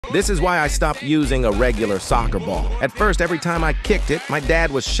This is why I stopped using a regular soccer ball. At first, every time I kicked it, my dad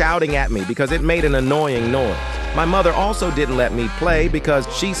was shouting at me because it made an annoying noise. My mother also didn't let me play because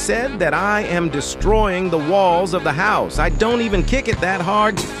she said that I am destroying the walls of the house. I don't even kick it that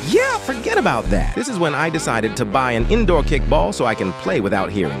hard. Yeah, forget about that. This is when I decided to buy an indoor kickball so I can play without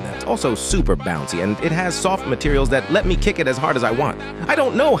hearing them. It's also super bouncy, and it has soft materials that let me kick it as hard as I want. I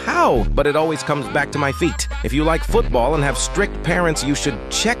don't know how, but it always comes back to my feet. If you like football and have strict parents, you should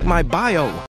check my bio.